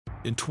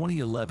In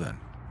 2011,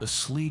 a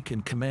sleek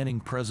and commanding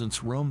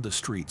presence roamed the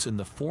streets in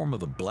the form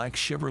of a black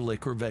Chevrolet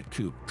Corvette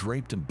coupe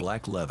draped in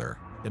black leather,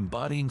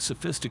 embodying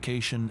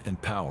sophistication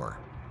and power.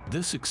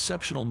 This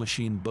exceptional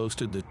machine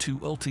boasted the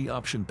 2LT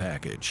option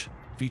package,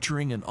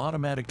 featuring an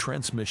automatic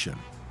transmission,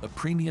 a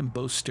premium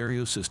Bose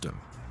stereo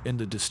system, and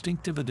the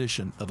distinctive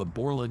addition of a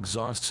Borla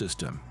exhaust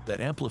system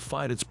that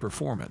amplified its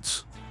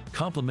performance,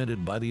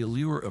 complemented by the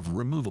allure of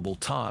removable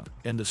top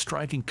and the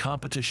striking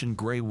competition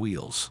gray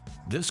wheels.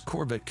 This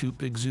Corvette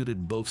coupe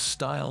exuded both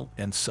style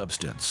and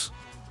substance.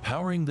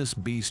 Powering this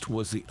beast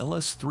was the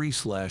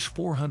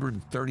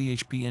LS3/430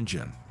 HP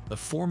engine, a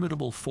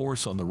formidable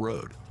force on the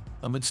road.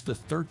 Amidst the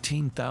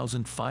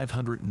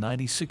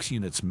 13,596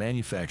 units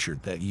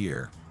manufactured that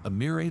year, a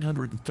mere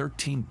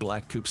 813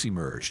 Black Coupes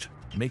emerged,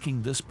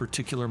 making this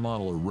particular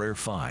model a rare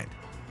find.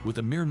 With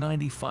a mere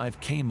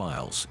 95k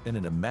miles and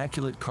an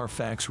immaculate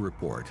Carfax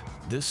report,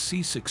 this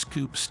C6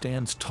 Coupe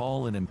stands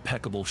tall in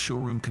impeccable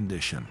showroom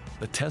condition,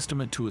 a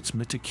testament to its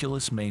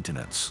meticulous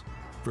maintenance.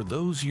 For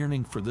those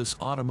yearning for this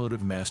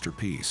automotive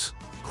masterpiece,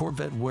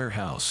 Corvette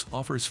Warehouse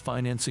offers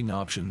financing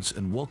options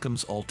and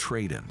welcomes all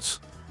trade-ins.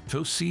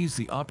 To seize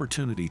the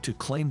opportunity to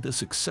claim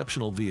this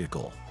exceptional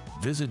vehicle,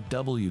 visit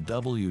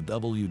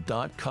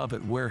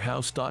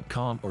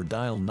www.corvettewarehouse.com or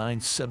dial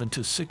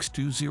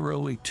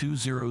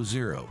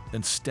 972-620-8200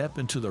 and step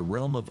into the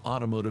realm of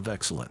automotive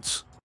excellence.